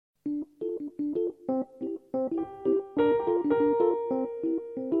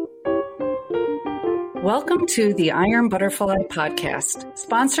Welcome to the Iron Butterfly podcast,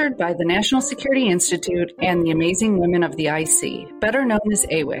 sponsored by the National Security Institute and the Amazing Women of the IC, better known as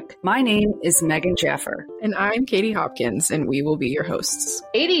AWIC. My name is Megan Jaffer. And I'm Katie Hopkins, and we will be your hosts.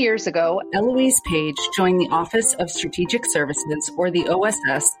 80 years ago, Eloise Page joined the Office of Strategic Services, or the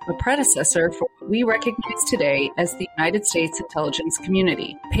OSS, a predecessor for what we recognize today as the United States Intelligence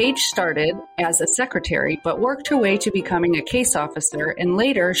Community. Page started as a secretary, but worked her way to becoming a case officer, and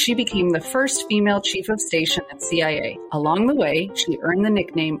later she became the first female chief of station at CIA. Along the way, she earned the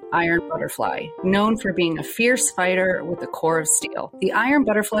nickname Iron Butterfly, known for being a fierce fighter with a core of steel. The Iron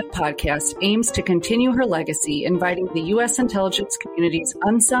Butterfly podcast aims to continue her legacy, inviting the U.S. intelligence community's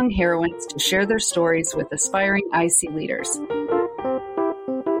unsung heroines to share their stories with aspiring IC leaders.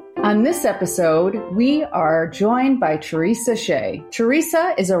 On this episode, we are joined by Teresa Shea.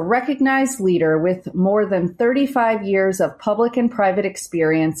 Teresa is a recognized leader with more than 35 years of public and private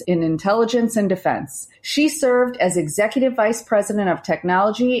experience in intelligence and defense. She served as Executive Vice President of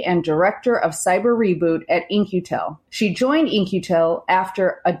Technology and Director of Cyber Reboot at In-Q-Tel. She joined In-Q-Tel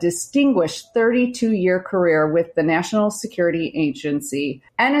after a distinguished 32-year career with the National Security Agency,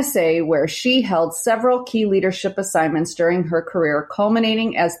 NSA, where she held several key leadership assignments during her career,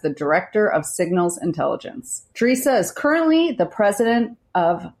 culminating as the Director of Signals Intelligence. Teresa is currently the president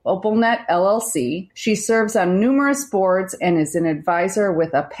of OpalNet LLC. She serves on numerous boards and is an advisor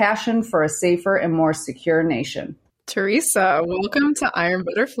with a passion for a safer and more secure nation. Teresa, welcome to Iron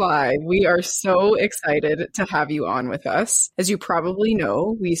Butterfly. We are so excited to have you on with us. As you probably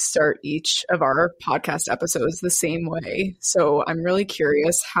know, we start each of our podcast episodes the same way. So I'm really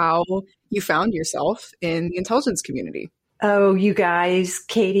curious how you found yourself in the intelligence community. Oh, you guys,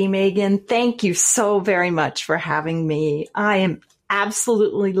 Katie, Megan, thank you so very much for having me. I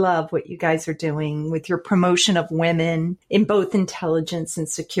absolutely love what you guys are doing with your promotion of women in both intelligence and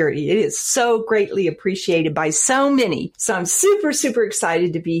security. It is so greatly appreciated by so many. So I'm super, super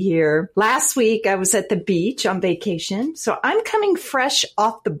excited to be here. Last week, I was at the beach on vacation. So I'm coming fresh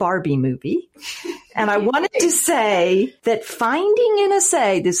off the Barbie movie. And I wanted to say that finding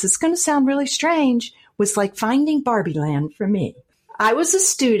NSA, this is going to sound really strange, was like finding Barbie land for me. I was a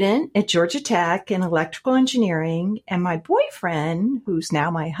student at Georgia Tech in electrical engineering, and my boyfriend, who's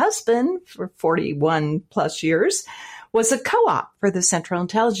now my husband for 41 plus years, was a co-op for the Central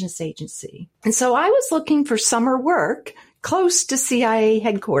Intelligence Agency. And so I was looking for summer work close to CIA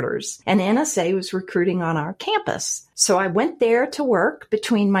headquarters, and NSA was recruiting on our campus. So I went there to work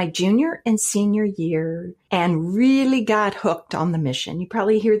between my junior and senior year and really got hooked on the mission. You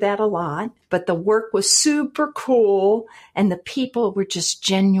probably hear that a lot, but the work was super cool and the people were just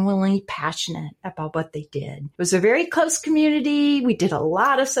genuinely passionate about what they did. It was a very close community. We did a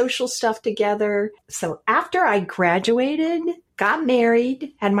lot of social stuff together. So after I graduated, got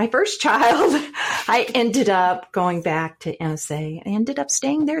married, had my first child, I ended up going back to NSA. I ended up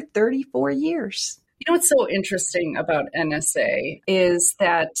staying there 34 years. You know what's so interesting about NSA is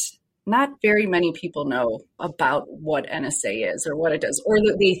that not very many people know about what NSA is or what it does, or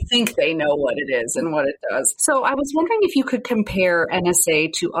that they think they know what it is and what it does. So I was wondering if you could compare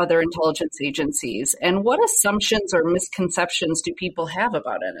NSA to other intelligence agencies, and what assumptions or misconceptions do people have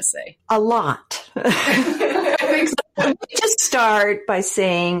about NSA? A lot. Let me just start by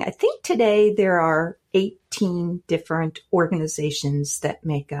saying, I think today there are 18 different organizations that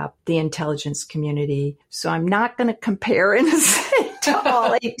make up the intelligence community. So I'm not going to compare NSA to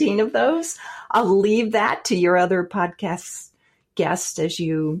all 18 of those. I'll leave that to your other podcast guests as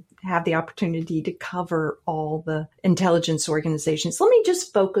you have the opportunity to cover all the intelligence organizations. Let me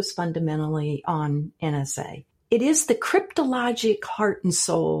just focus fundamentally on NSA. It is the cryptologic heart and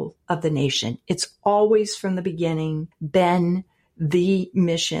soul of the nation. It's always from the beginning been the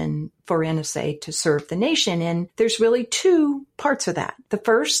mission for NSA to serve the nation. And there's really two parts of that. The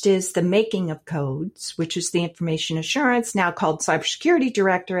first is the making of codes, which is the Information Assurance, now called Cybersecurity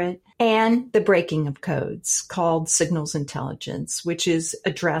Directorate, and the breaking of codes, called Signals Intelligence, which is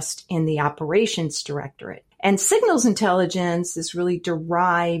addressed in the Operations Directorate. And signals intelligence is really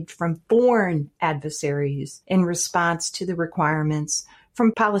derived from foreign adversaries in response to the requirements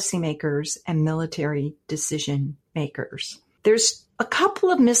from policymakers and military decision makers. There's a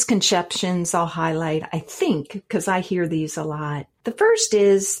couple of misconceptions I'll highlight, I think, because I hear these a lot. The first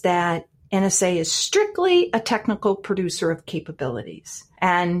is that NSA is strictly a technical producer of capabilities.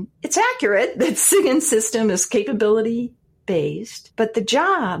 And it's accurate that SIG and system is capability based, but the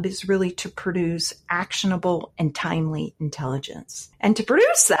job is really to produce actionable and timely intelligence. And to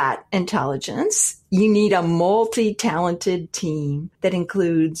produce that intelligence, you need a multi-talented team that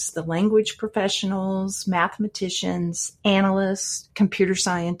includes the language professionals, mathematicians, analysts, computer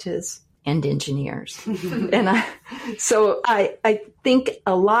scientists, and engineers. And I think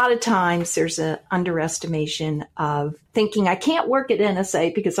a lot of times there's an underestimation of thinking I can't work at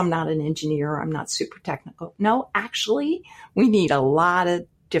NSA because I'm not an engineer, I'm not super technical. No, actually, we need a lot of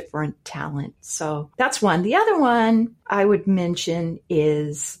different talent. So that's one. The other one I would mention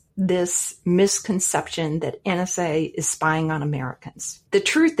is this misconception that NSA is spying on Americans. The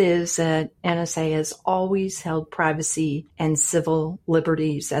truth is that NSA has always held privacy and civil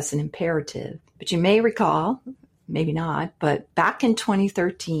liberties as an imperative. But you may recall, maybe not, but back in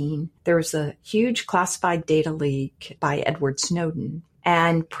 2013, there was a huge classified data leak by Edward Snowden.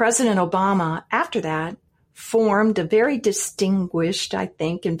 And President Obama, after that, formed a very distinguished, I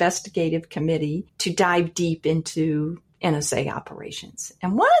think, investigative committee to dive deep into NSA operations.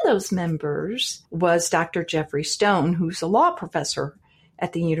 And one of those members was Dr. Jeffrey Stone, who's a law professor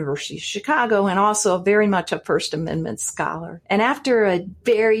at the University of Chicago and also very much a First Amendment scholar. And after a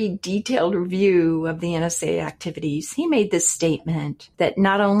very detailed review of the NSA activities, he made this statement that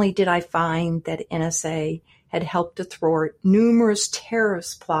not only did I find that NSA had helped to thwart numerous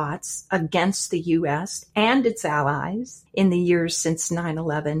terrorist plots against the U.S. and its allies in the years since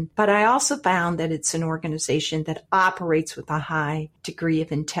 9/11. But I also found that it's an organization that operates with a high degree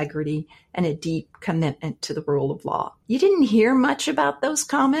of integrity and a deep commitment to the rule of law. You didn't hear much about those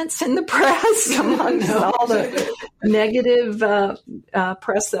comments in the press amongst all the negative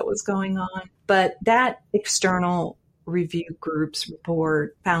press that was going on. But that external review group's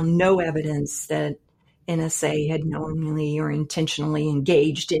report found no evidence that NSA had knowingly or intentionally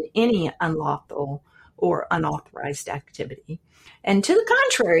engaged in any unlawful or unauthorized activity. And to the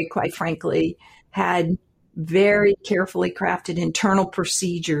contrary, quite frankly, had very carefully crafted internal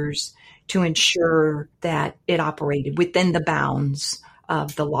procedures to ensure that it operated within the bounds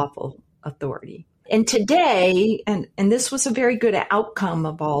of the lawful authority. And today, and this was a very good outcome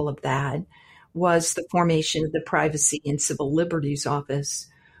of all of that, was the formation of the Privacy and Civil Liberties Office,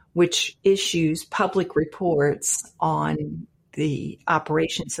 which issues public reports on the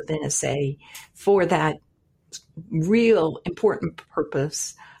operations of NSA for that real important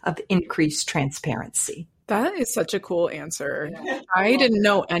purpose of increased transparency. That is such a cool answer. I didn't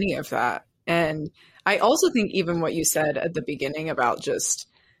know any of that. And I also think even what you said at the beginning about just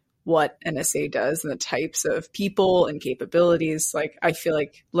what NSA does and the types of people and capabilities, like I feel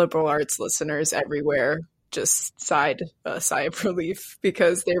like liberal arts listeners everywhere just sighed a sigh of relief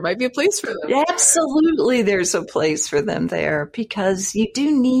because there might be a place for them. Absolutely, there's a place for them there because you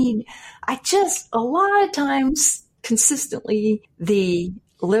do need, a lot of times consistently, the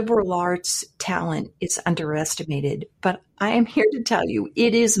liberal arts talent is underestimated, but I am here to tell you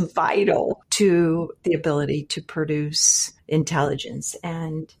it is vital to the ability to produce intelligence.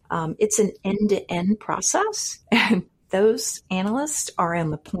 And it's an end-to-end process. And those analysts are on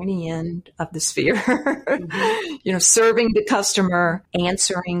the pointy end of the sphere, serving the customer,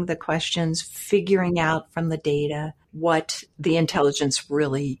 answering the questions, figuring out from the data what the intelligence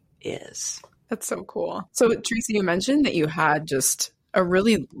really is. That's so cool. So, Teresa, you mentioned that you had just a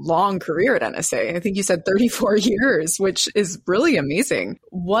really long career at NSA. I think you said 34 years, which is really amazing.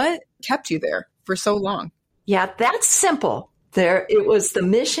 What kept you there for so long? Yeah, that's simple. It was the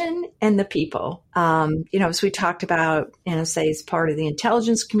mission and the people. As we talked about, NSA is part of the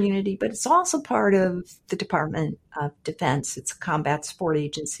intelligence community, but it's also part of the Department of Defense. It's a combat support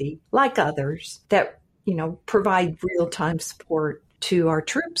agency, like others, that, provide real-time support to our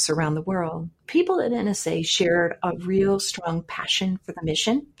troops around the world. People at NSA shared a real strong passion for the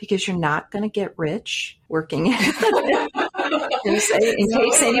mission because you're not going to get rich working in case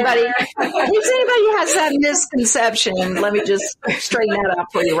anybody has that misconception, let me just straighten that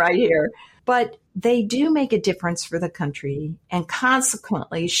out for you right here. But they do make a difference for the country and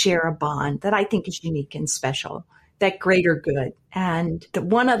consequently share a bond that I think is unique and special, that greater good. And the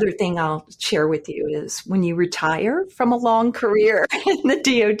one other thing I'll share with you is when you retire from a long career in the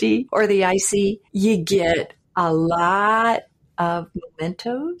DoD or the IC, you get a lot of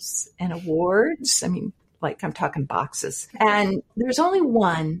mementos and awards. I'm talking boxes. And there's only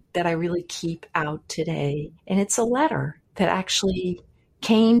one that I really keep out today. And it's a letter that actually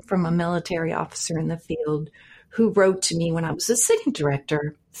came from a military officer in the field who wrote to me when I was a sitting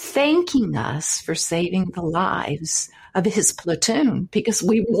director, thanking us for saving the lives of his platoon because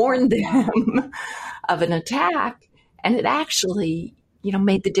we warned them of an attack. And it actually,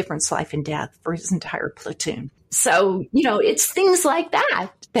 made the difference life and death for his entire platoon. So, it's things like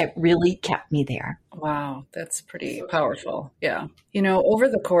that that really kept me there. Wow, that's pretty powerful. Yeah. Over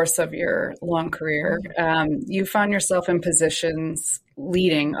the course of your long career, you found yourself in positions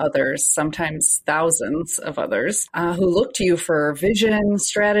leading others, sometimes thousands of others, who look to you for vision,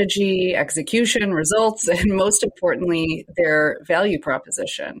 strategy, execution, results, and most importantly, their value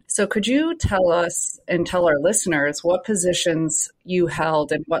proposition. So could you tell us and tell our listeners what positions you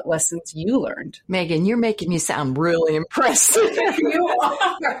held and what lessons you learned? Megan, you're making me sound really impressive. You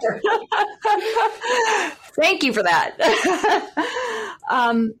are. Thank you for that.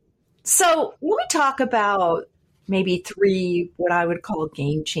 So when we talk about maybe 3, what I would call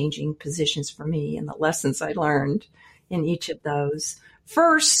game-changing positions for me and the lessons I learned in each of those,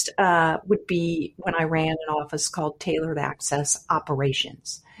 first would be when I ran an office called Tailored Access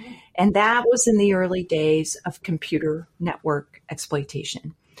Operations. And that was in the early days of computer network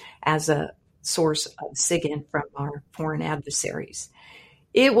exploitation as a source of SIGINT from our foreign adversaries.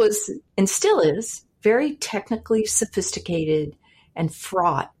 It was, and still is, very technically sophisticated and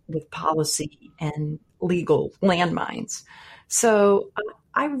fraught with policy and legal landmines. So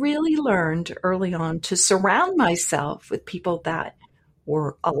I really learned early on to surround myself with people that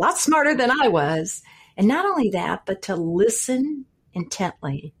were a lot smarter than I was. And not only that, but to listen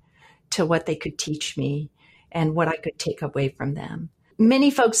intently to what they could teach me and what I could take away from them.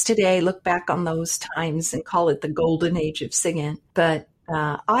 Many folks today look back on those times and call it the golden age of SIGINT, but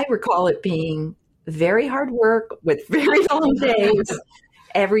I recall it being very hard work with very long days,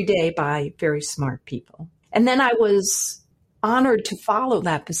 every day by very smart people. And then I was honored to follow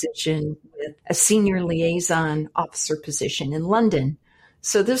that position with a senior liaison officer position in London.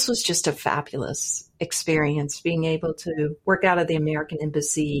 So this was just a fabulous experience, being able to work out of the American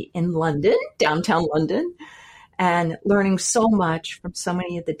Embassy in London, downtown London, and learning so much from so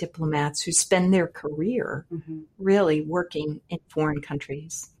many of the diplomats who spend their career really working in foreign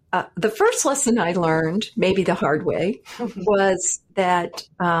countries. The first lesson I learned, maybe the hard way, was that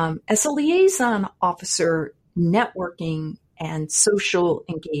as a liaison officer, networking and social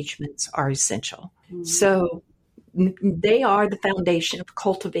engagements are essential. So they are the foundation of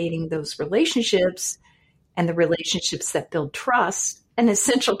cultivating those relationships, and the relationships that build trust, an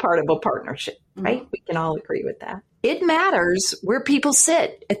essential part of a partnership, right? We can all agree with that. It matters where people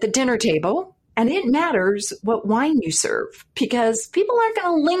sit at the dinner table. And it matters what wine you serve, because people aren't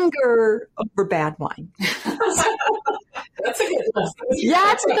going to linger over bad wine. That's a good lesson.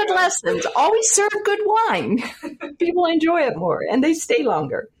 Yeah, it's a good lesson. Always serve good wine. People enjoy it more and they stay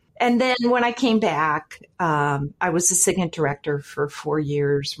longer. And then when I came back, I was a SIGINT director for 4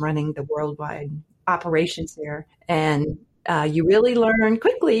 years, running the worldwide operations there. And you really learn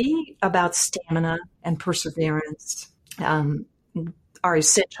quickly about stamina and perseverance are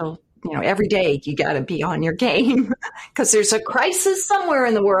essential. Every day you got to be on your game because there's a crisis somewhere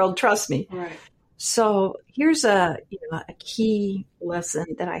in the world. Trust me. Right. So here's a key lesson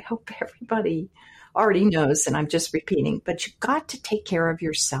that I hope everybody already knows, and I'm just repeating, but you've got to take care of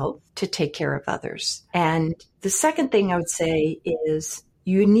yourself to take care of others. And the second thing I would say is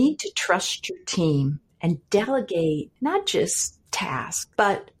you need to trust your team and delegate not just tasks,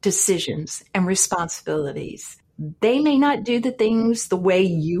 but decisions and responsibilities. They may not do the things the way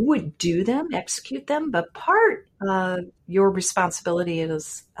you would do them, execute them, but part of your responsibility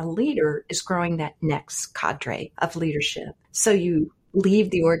as a leader is growing that next cadre of leadership. So you leave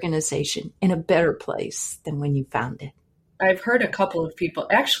the organization in a better place than when you found it. I've heard a couple of people,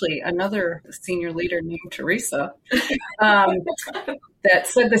 actually another senior leader named Teresa, that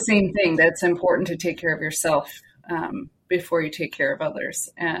said the same thing, that it's important to take care of yourself before you take care of others.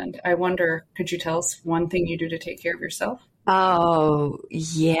 And I wonder, could you tell us one thing you do to take care of yourself? Oh,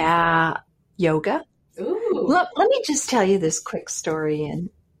 yeah. Yoga. Ooh. Let me just tell you this quick story. And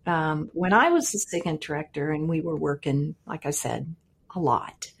when I was the SIGINT director and we were working, like I said, a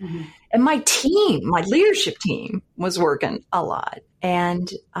lot. And my team, my leadership team was working a lot. And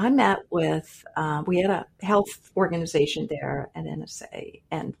I met with, we had a health organization there at NSA,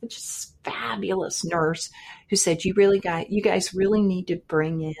 and just fabulous nurse who said, you guys really need to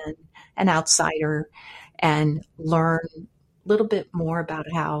bring in an outsider and learn a little bit more about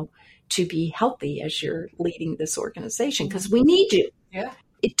how to be healthy as you're leading this organization, because we need you. Yeah.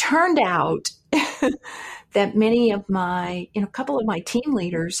 It turned out that many of a couple of my team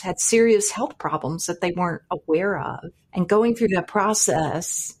leaders had serious health problems that they weren't aware of. And going through that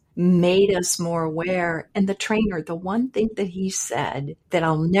process made us more aware. And the trainer, the one thing that he said that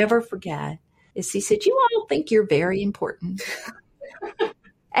I'll never forget is he said, you all think you're very important.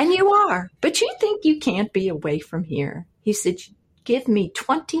 And you are, but you think you can't be away from here. He said, give me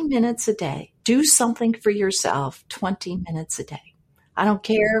 20 minutes a day do something for yourself 20 minutes a day. I don't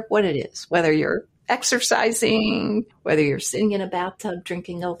care what it is, whether you're exercising, whether you're sitting in a bathtub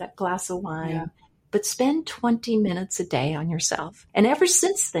drinking a glass of wine, but spend 20 minutes a day on yourself. And ever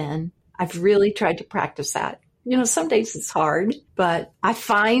since then, I've really tried to practice that. Some days it's hard, but I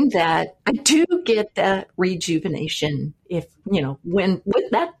find that I do get that rejuvenation when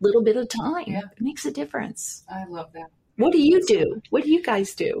with that little bit of time. Yeah. It makes a difference. I love that. What do you do? What do you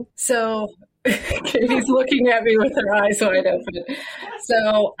guys do? So Katie's looking at me with her eyes wide open.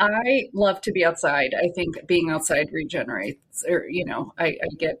 So I love to be outside. I think being outside regenerates, or, I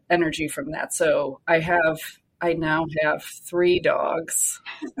get energy from that. So I now have 3 dogs.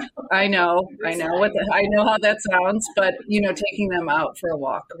 I know how that sounds, but taking them out for a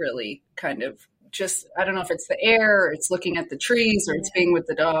walk really kind of just, I don't know if it's the air, or it's looking at the trees, or it's being with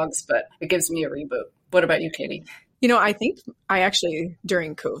the dogs, but it gives me a reboot. What about you, Katie? I think I actually,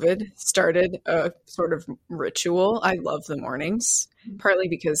 during COVID, started a sort of ritual. I love the mornings, partly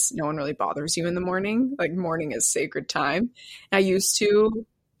because no one really bothers you in the morning. Like, morning is sacred time. I used to,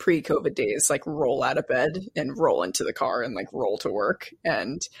 pre-COVID days, like roll out of bed and roll into the car and like roll to work.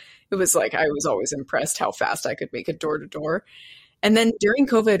 And it was like, I was always impressed how fast I could make it door to door. And then during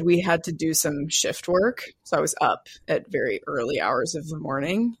COVID, we had to do some shift work. So I was up at very early hours of the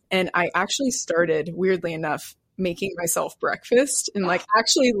morning. And I actually started, weirdly enough, making myself breakfast and like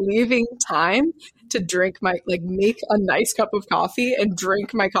actually leaving time to drink make a nice cup of coffee and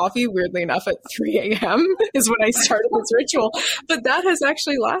drink my coffee, weirdly enough, at 3 a.m. is when I started this ritual. But that has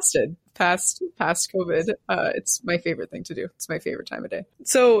actually lasted past COVID. It's my favorite thing to do. It's my favorite time of day.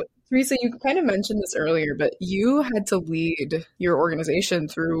 So Teresa, you kind of mentioned this earlier, but you had to lead your organization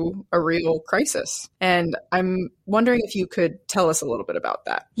through a real crisis. And I'm wondering if you could tell us a little bit about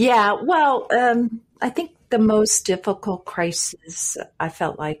that. Yeah, well, I think the most difficult crisis I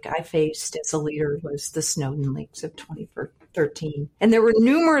felt like I faced as a leader was the Snowden leaks of 2013. And there were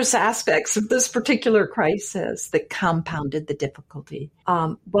numerous aspects of this particular crisis that compounded the difficulty.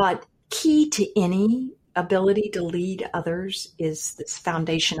 But key to any ability to lead others is this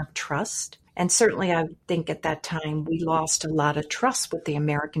foundation of trust. And certainly I think at that time we lost a lot of trust with the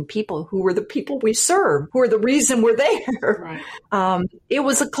American people, who were the people we serve, who are the reason we're there. Right. It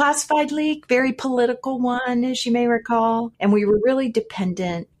was a classified leak, very political one, as you may recall. And we were really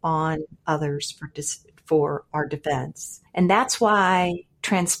dependent on others for our defense. And that's why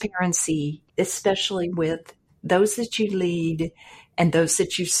transparency, especially with those that you lead and those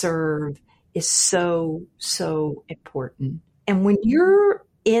that you serve, is so, so important. And when you're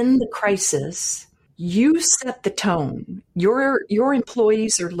in the crisis, you set the tone. Your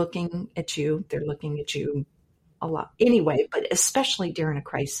employees are looking at you. They're looking at you a lot anyway, but especially during a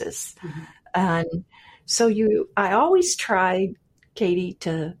crisis. Mm-hmm. And so I always tried, Katie,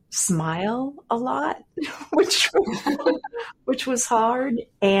 to smile a lot, which was hard.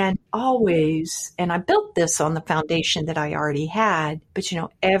 And always, and I built this on the foundation that I already had, but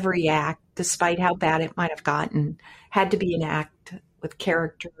every act, despite how bad it might have gotten, had to be an act with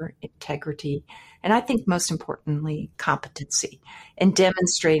character, integrity, and I think most importantly, competency, and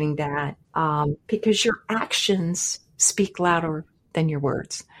demonstrating that because your actions speak louder than your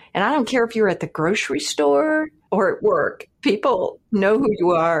words. And I don't care if you're at the grocery store or at work, people know who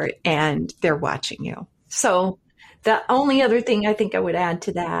you are and they're watching you. So the only other thing I think I would add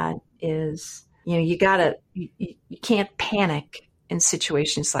to that is, you can't panic in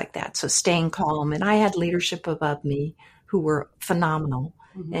situations like that. So staying calm. And I had leadership above me who were phenomenal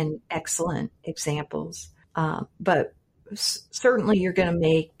and excellent examples. But certainly you're going to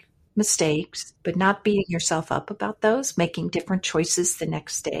make mistakes, but not beating yourself up about those, making different choices the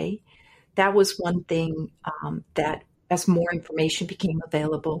next day. That was one thing that as more information became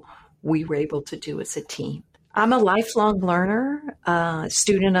available, we were able to do as a team. I'm a lifelong learner,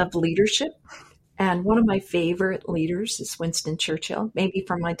 student of leadership. And one of my favorite leaders is Winston Churchill, maybe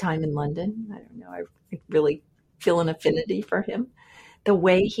from my time in London. I don't know. I really feel an affinity for him. The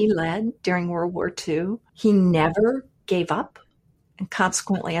way he led during World War II, he never gave up. And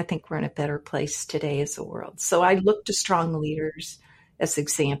consequently, I think we're in a better place today as a world. So I look to strong leaders as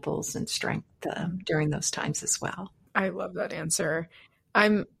examples and strength during those times as well. I love that answer.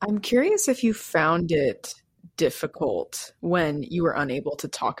 I'm curious if you found it difficult when you were unable to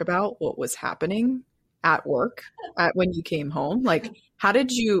talk about what was happening at work when you came home. Like, how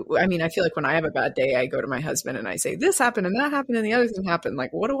did you, I feel like when I have a bad day, I go to my husband and I say, this happened and that happened and the other thing happened.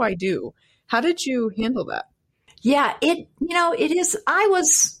 Like, what do I do? How did you handle that? Yeah, it is, I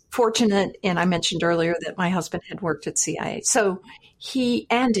was fortunate, and I mentioned earlier that my husband had worked at CIA. So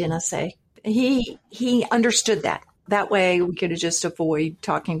and NSA, he understood that. That way we could have just avoid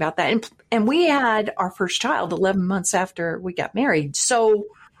talking about that. And we had our first child 11 months after we got married. So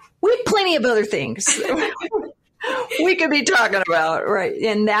we had plenty of other things we could be talking about, right?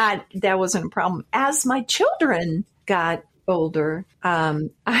 And that wasn't a problem. As my children got older,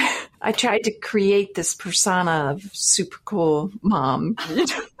 I tried to create this persona of super cool mom,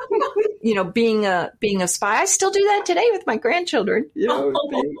 being a spy. I still do that today with my grandchildren,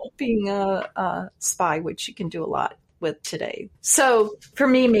 being a spy, which you can do a lot with today. So for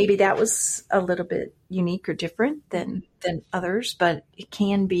me, maybe that was a little bit unique or different than others, but it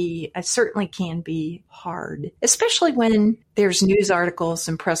certainly can be hard, especially when there's news articles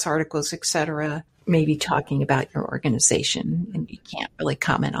and press articles, et cetera, maybe talking about your organization and you can't really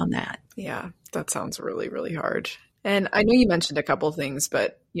comment on that. Yeah, that sounds really, really hard. And I know you mentioned a couple of things,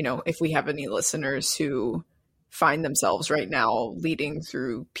 but if we have any listeners who find themselves right now leading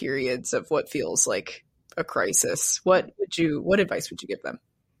through periods of what feels like a crisis, what advice would you give them?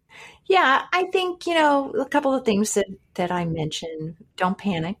 Yeah, I think, a couple of things that I mentioned. Don't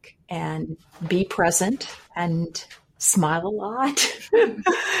panic and be present and smile a lot,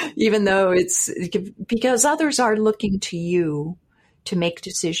 even though it's because others are looking to you to make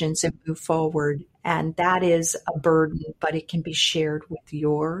decisions and move forward. And that is a burden, but it can be shared with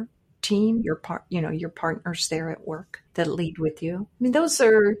your team, your partners there at work that lead with you. I mean, those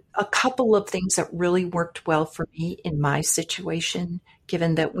are a couple of things that really worked well for me in my situation,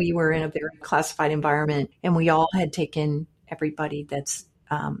 given that we were in a very classified environment and we all had taken everybody that's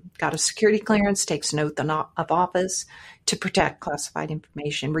got a security clearance, takes an oath of office to protect classified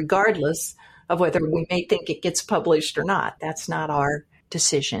information, regardless of whether we may think it gets published or not. That's not our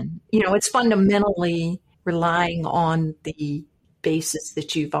decision. It's fundamentally relying on the basis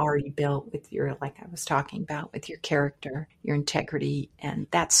that you've already built with like I was talking about, with your character, your integrity. And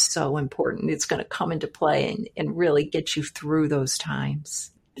that's so important. It's going to come into play and really get you through those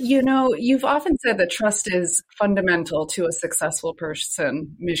times. You've often said that trust is fundamental to a successful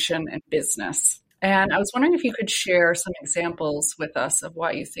person, mission, and business. And I was wondering if you could share some examples with us of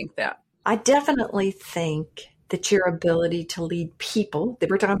why you think that. I definitely think that your ability to lead people, that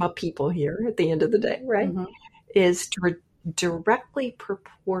we're talking about people here at the end of the day, right, mm-hmm. is directly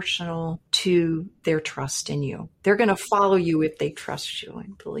proportional to their trust in you. They're going to follow you if they trust you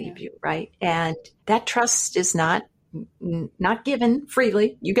and believe you, right? And that trust is not given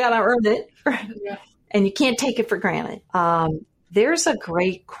freely. You got to earn it, right? Yeah. And you can't take it for granted. There's a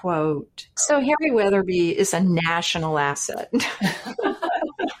great quote. So Harry Weatherby is a national asset.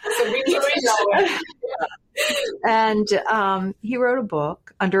 So we know it. And he wrote a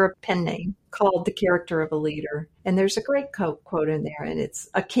book under a pen name called The Character of a Leader. And there's a great quote in there. And it's,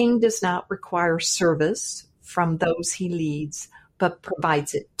 "A king does not require service from those he leads, but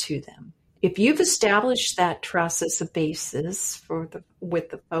provides it to them." If you've established that trust as a basis with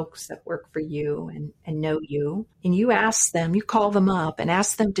the folks that work for you and know you, and you call them up and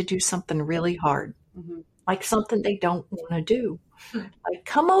ask them to do something really hard, mm-hmm. like something they don't want to do. Like,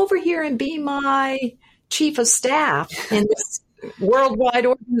 come over here and be my chief of staff in this worldwide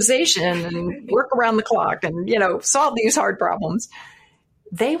organization and work around the clock and, solve these hard problems.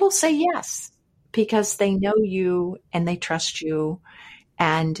 They will say yes because they know you and they trust you.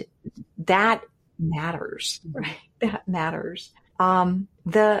 And that matters, right? That matters.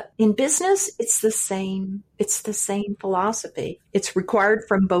 In business, it's the same philosophy. It's required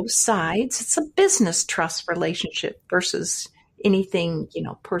from both sides. It's a business trust relationship versus anything,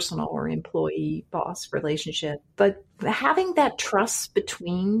 personal or employee boss relationship. But having that trust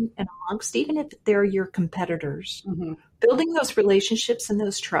between and amongst, even if they're your competitors, mm-hmm. building those relationships and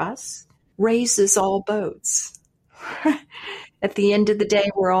those trusts raises all boats. At the end of the day,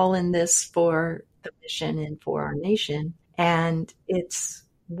 we're all in this for the mission and for our nation. And it's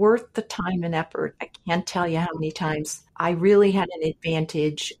worth the time and effort. I can't tell you how many times I really had an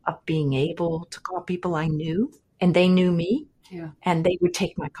advantage of being able to call people I knew and they knew me. Yeah. And they would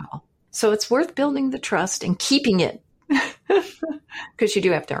take my call. So it's worth building the trust and keeping it because you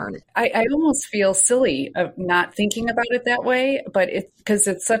do have to earn it. I almost feel silly of not thinking about it that way, but it's because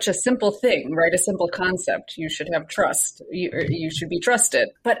it's such a simple thing, right? A simple concept. You should have trust. You should be trusted.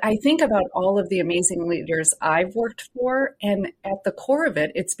 But I think about all of the amazing leaders I've worked for, and at the core of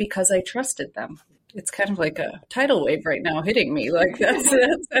it, it's because I trusted them. It's kind of like a tidal wave right now hitting me. Like that's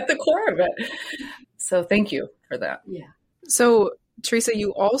at the core of it. So thank you for that. Yeah. So, Teresa,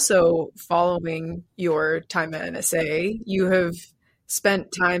 you also, following your time at NSA, you have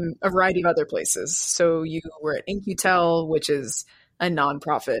spent time a variety of other places. So you were at InQtel, which is a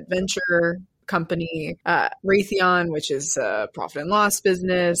nonprofit venture company, Raytheon, which is a profit and loss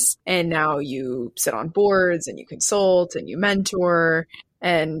business. And now you sit on boards and you consult and you mentor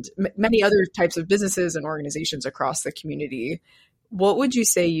and many other types of businesses and organizations across the community. What would you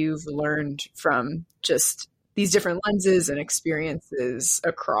say you've learned from just these different lenses and experiences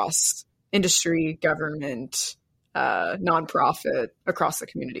across industry, government, nonprofit, across the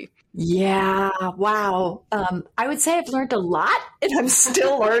community? Yeah, wow. I would say I've learned a lot and I'm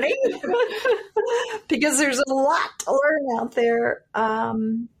still learning because there's a lot to learn out there.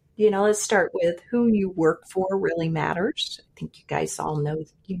 Let's start with who you work for really matters. I think you guys all know,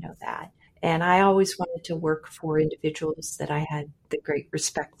 that. And I always wanted to work for individuals that I had the great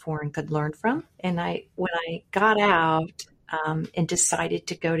respect for and could learn from. And when I got out and decided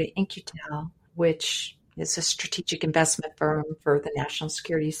to go to InQtel, which is a strategic investment firm for the national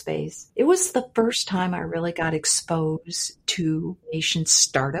security space, it was the first time I really got exposed to the nation's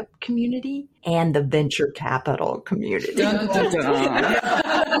startup community and the venture capital community. Dun, dun, dun.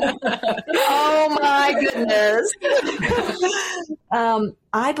 Oh my goodness.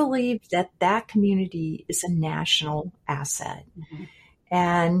 I believe that community is a national asset. Mm-hmm.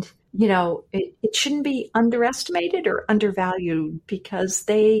 And, it shouldn't be underestimated or undervalued because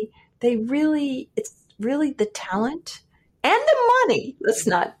it's really the talent and the money. Let's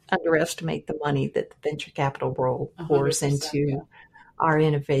not underestimate the money that the venture capital world pours into our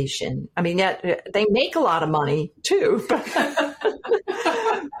innovation. I mean, they make a lot of money too, but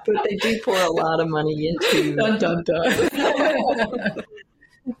they do pour a lot of money into dun, dun, dun.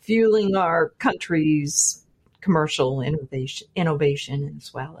 fueling our country's commercial innovation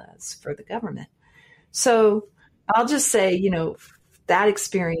as well as for the government. So I'll just say, that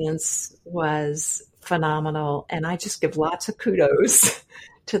experience was phenomenal. And I just give lots of kudos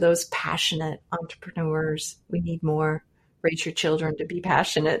to those passionate entrepreneurs. We need more. Raise your children to be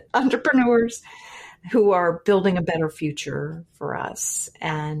passionate entrepreneurs who are building a better future for us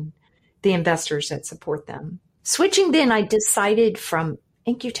and the investors that support them. Switching then, I decided from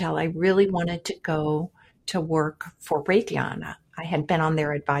InQtel, I really wanted to go to work for Raytheon. I had been on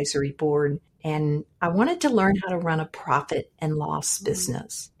their advisory board and I wanted to learn how to run a profit and loss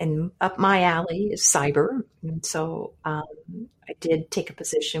business. And up my alley is cyber. And so I did take a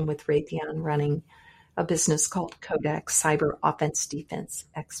position with Raytheon running a business called Codex, Cyber Offense Defense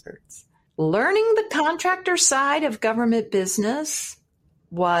Experts. Learning the contractor side of government business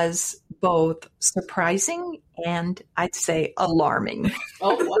was both surprising and I'd say alarming.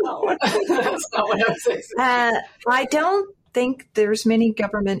 Oh, wow. That's not what I was saying. I don't think there's many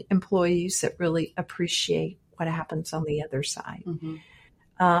government employees that really appreciate what happens on the other side. Mm-hmm.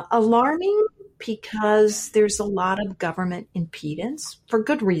 Alarming because there's a lot of government impedance for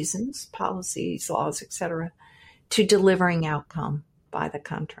good reasons, policies, laws, etc., to delivering outcome by the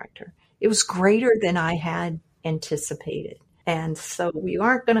contractor. It was greater than I had anticipated. And so we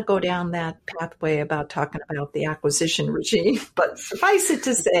aren't going to go down that pathway about talking about the acquisition regime, but suffice it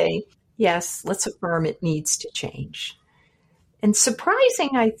to say, yes, let's affirm it needs to change. And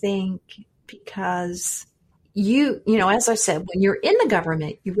surprising, I think, because as I said, when you're in the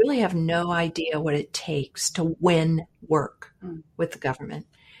government, you really have no idea what it takes to win work with the government.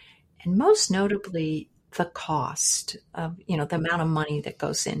 And most notably, the cost of, the amount of money that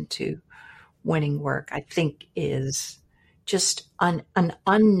goes into winning work, I think is just an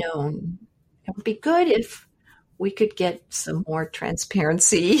unknown. It would be good if we could get some more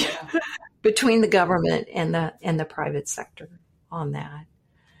transparency between the government and the private sector on that.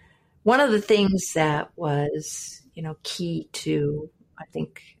 One of the things that was, key to, I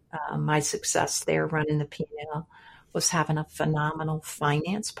think, my success there running the P&L was having a phenomenal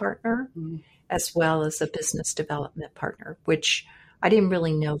finance partner as well as a business development partner, which I didn't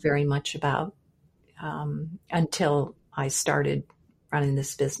really know very much about until I started running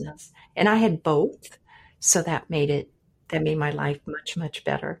this business. And I had both. So that made my life much, much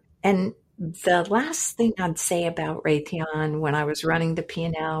better. And the last thing I'd say about Raytheon when I was running the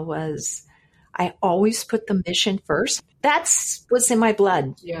P&L was I always put the mission first. That's what's in my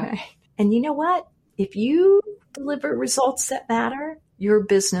blood. Yeah. And you know what? If you deliver results that matter, your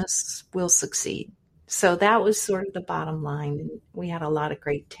business will succeed. So that was sort of the bottom line. And we had a lot of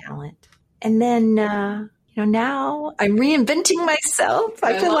great talent. And then, now I'm reinventing myself,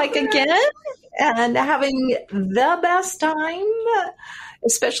 I feel like, again, and having the best time,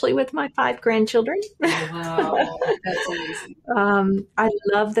 especially with my 5 grandchildren. Wow, that's amazing. I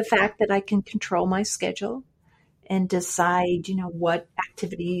love the fact that I can control my schedule and decide, what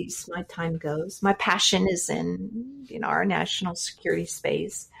activities my time goes. My passion is in, our national security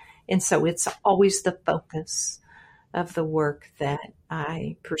space. And so it's always the focus of the work that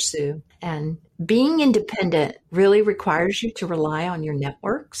I pursue. And being independent really requires you to rely on your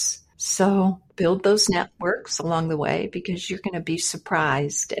networks. So build those networks along the way, because you're going to be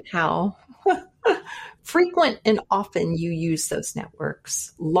surprised at how frequent and often you use those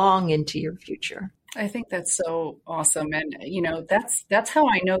networks long into your future. I think that's so awesome. And, that's how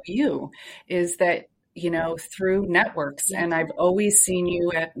I know you, is that, through networks. And I've always seen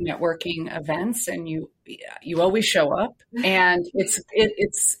you at networking events, and you always show up, and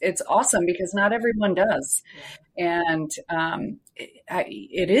it's awesome because not everyone does. And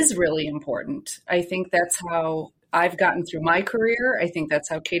it is really important. I think that's how I've gotten through my career. I think that's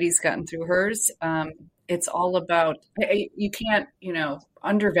how Katie's gotten through hers. It's all about, you can't,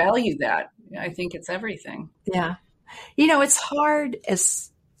 undervalue that. I think it's everything. Yeah. It's hard as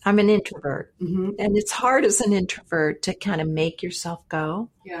I'm an introvert, and it's hard as an introvert to kind of make yourself go.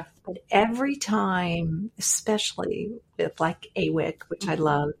 Yeah. But every time, especially with like AWIC, which I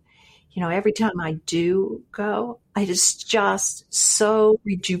love, every time I do go, it's just so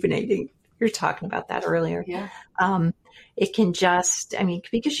rejuvenating. You were talking about that earlier. Yeah. It can just,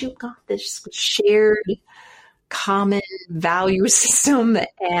 because you've got this shared common value system,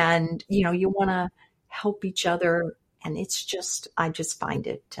 and, you want to help each other. And it's just, I just find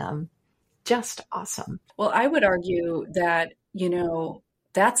it just awesome. Well, I would argue that,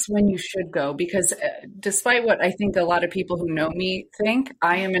 that's when you should go, because despite what I think a lot of people who know me think,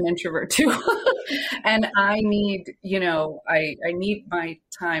 I am an introvert too. And I need, I need my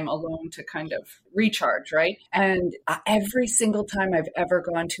time alone to kind of recharge, right? And every single time I've ever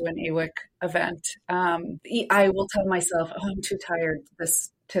gone to an AWIC event, I will tell myself, oh, I'm too tired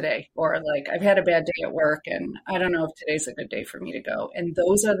today, or like I've had a bad day at work and I don't know if today's a good day for me to go. And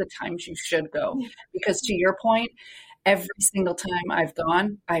those are the times you should go, because to your point, every single time I've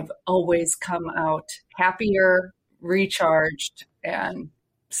gone, I've always come out happier, recharged. And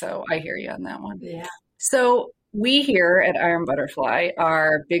so I hear you on that one. Yeah. So we here at Iron Butterfly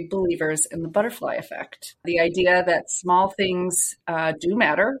are big believers in the butterfly effect. The idea that small things do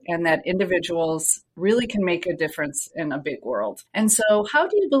matter, and that individuals really can make a difference in a big world. And so how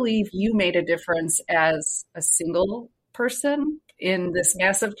do you believe you made a difference as a single person in this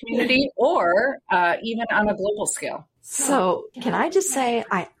massive community, or even on a global scale? So can I just say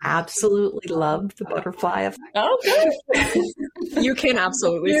I absolutely love the butterfly effect? Okay. You can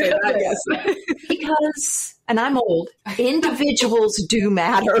absolutely say that, yes. Because, and I'm old, individuals do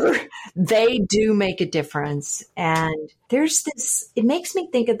matter. They do make a difference. And there's this, it makes me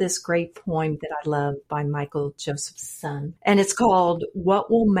think of this great poem that I love by Michael Joseph's son. And it's called What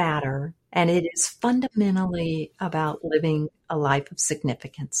Will Matter? And it is fundamentally about living a life of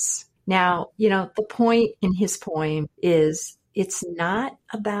significance. Now, the point in his poem is it's not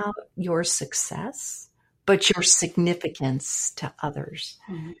about your success, but your significance to others.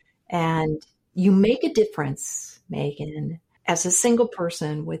 Mm-hmm. And you make a difference, Megan, as a single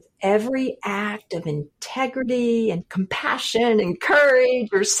person, with every act of integrity and compassion and courage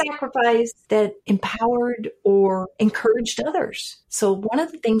or sacrifice that empowered or encouraged others. So one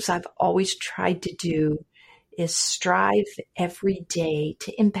of the things I've always tried to do is strive every day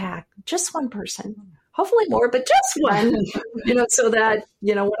to impact just one person, hopefully more, but just one, so that,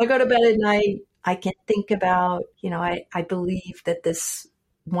 when I go to bed at night, I can think about, I believe that this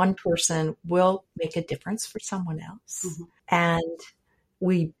one person will make a difference for someone else. Mm-hmm. And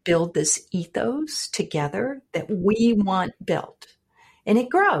we build this ethos together that we want built, and it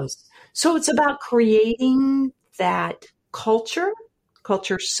grows. So it's about creating that culture.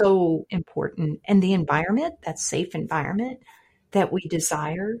 Culture is so important, and the environment, that safe environment that we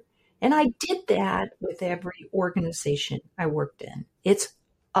desire. And I did that with every organization I worked in. It's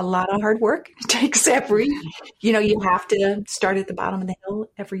a lot of hard work. It takes you have to start at the bottom of the hill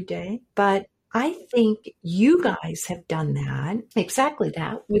every day. But I think you guys have done that, exactly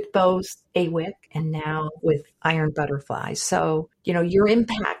that, with both AWIC and now with Iron Butterfly. So, your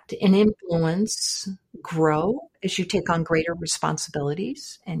impact and influence grow as you take on greater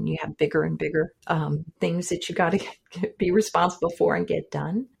responsibilities, and you have bigger and bigger things that you got to be responsible for and get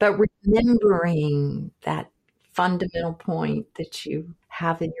done. But remembering that fundamental point that you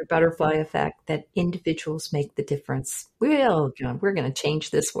have in your butterfly effect, that individuals make the difference. We're going to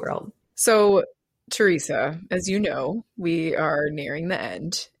change this world. So, Teresa, as you know, we are nearing the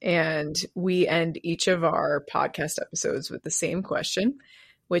end, and we end each of our podcast episodes with the same question,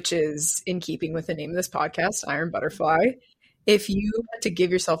 which is in keeping with the name of this podcast, Iron Butterfly. If you had to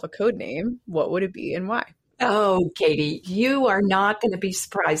give yourself a code name, what would it be and why? Oh, Katie, you are not going to be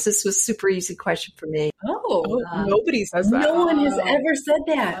surprised. This was a super easy question for me. Nobody says that. No one has ever said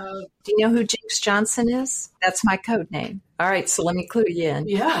that. Do you know who Jinx Johnson is? That's my code name. All right, so let me clue you in.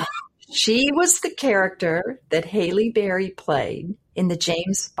 Yeah. She was the character that Halle Berry played in the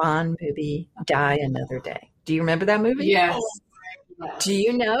James Bond movie Die Another Day. Do you remember that movie? Yes. Do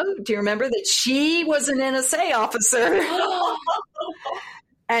you remember that she was an NSA officer?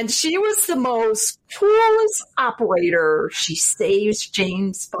 And she was the most flawless operator. She saves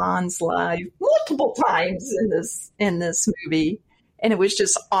James Bond's life multiple times in this movie. And it was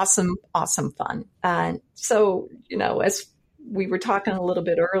just awesome, awesome fun. And so, as we were talking a little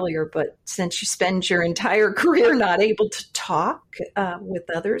bit earlier, but since you spend your entire career not able to talk with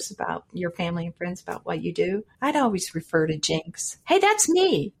others about your family and friends about what you do, I'd always refer to Jinx. Hey, that's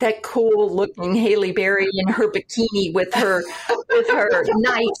me. That cool looking Halle Berry in her bikini with her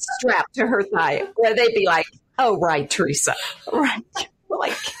knife strapped to her thigh. Where they'd be like, "Oh, right, Teresa. Right."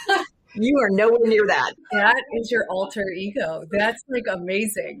 Like, you are nowhere near that. That is your alter ego. That's like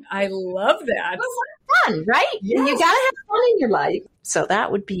amazing. I love that. Fun, right? Yes. And you gotta have fun in your life. So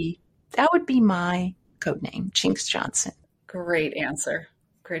that would be my code name, Jinx Johnson. Great answer.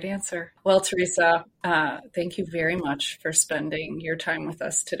 Great answer. Well, Teresa, thank you very much for spending your time with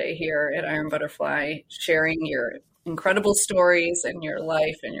us today here at Iron Butterfly, sharing your incredible stories and your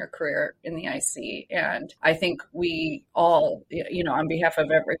life and your career in the IC. And I think we all, on behalf of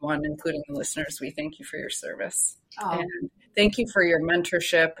everyone, including the listeners, we thank you for your service. And thank you for your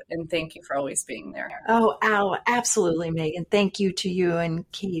mentorship, and thank you for always being there. Oh, absolutely, Megan. Thank you to you and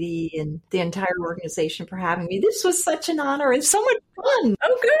Katie and the entire organization for having me. This was such an honor and so much fun.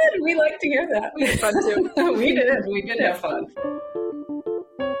 Oh, good. We like to hear that. We had fun too. We did have fun.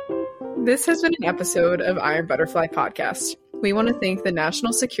 This has been an episode of Iron Butterfly Podcast. We want to thank the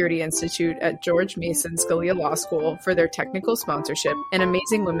National Security Institute at George Mason Scalia Law School for their technical sponsorship and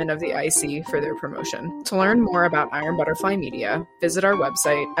Amazing Women of the IC for their promotion. To learn more about Iron Butterfly Media, visit our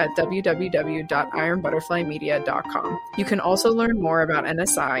website at www.ironbutterflymedia.com. You can also learn more about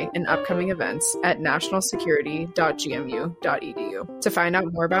NSI and upcoming events at nationalsecurity.gmu.edu. To find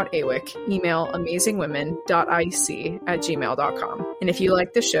out more about AWIC, email amazingwomen.ic@gmail.com. And if you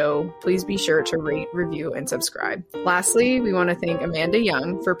like the show, please be sure to rate, review, and subscribe. Lastly, we want to thank Amanda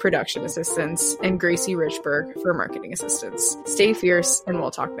Young for production assistance and Gracie Richberg for marketing assistance. Stay fierce, and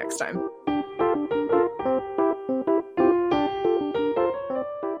we'll talk next time.